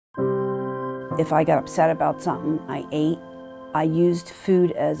If I got upset about something, I ate. I used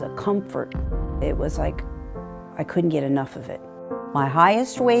food as a comfort. It was like I couldn't get enough of it. My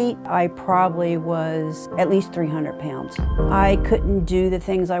highest weight, I probably was at least 300 pounds. I couldn't do the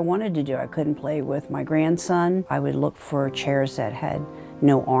things I wanted to do. I couldn't play with my grandson. I would look for chairs that had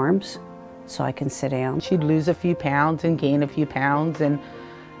no arms so I can sit down. She'd lose a few pounds and gain a few pounds,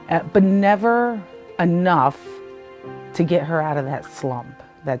 but never enough to get her out of that slump,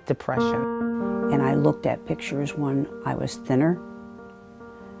 that depression. And I looked at pictures when I was thinner,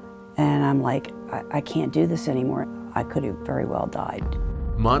 and I'm like, I can't do this anymore. I could have very well died.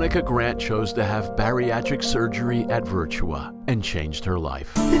 Monica Grant chose to have bariatric surgery at Virtua and changed her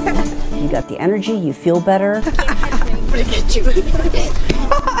life. You got the energy, you feel better.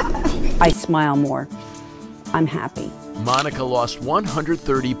 I smile more. I'm happy. Monica lost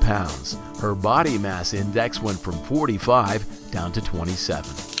 130 pounds. Her body mass index went from 45 down to 27.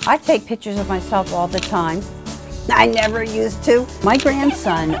 I take pictures of myself all the time. I never used to. My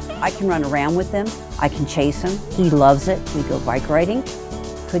grandson, I can run around with him. I can chase him. He loves it. We go bike riding.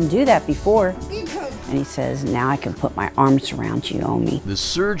 Couldn't do that before. And he says, now I can put my arms around you, Omi. The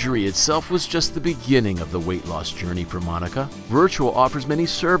surgery itself was just the beginning of the weight loss journey for Monica. Virtua offers many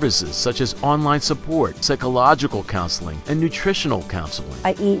services such as online support, psychological counseling, and nutritional counseling.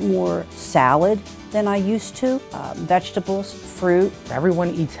 I eat more salad than I used to, vegetables, fruit. Everyone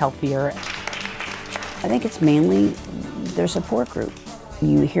eats healthier. I think it's mainly their support group.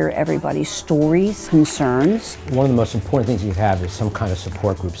 You hear everybody's stories, concerns. One of the most important things you have is some kind of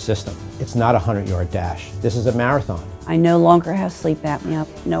support group system. It's not a 100-yard dash. This is a marathon. I no longer have sleep apnea,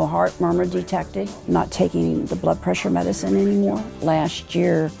 no heart murmur detected, not taking the blood pressure medicine anymore. Last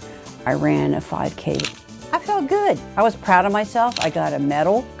year, I ran a 5K. I felt good. I was proud of myself. I got a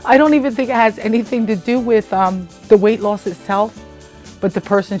medal. I don't even think it has anything to do with the weight loss itself, but the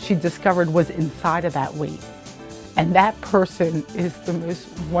person she discovered was inside of that weight. And that person is the most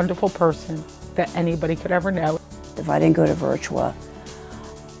wonderful person that anybody could ever know. If I didn't go to Virtua,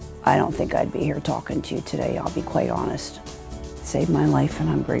 I don't think I'd be here talking to you today, I'll be quite honest. It saved my life, and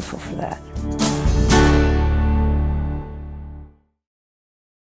I'm grateful for that.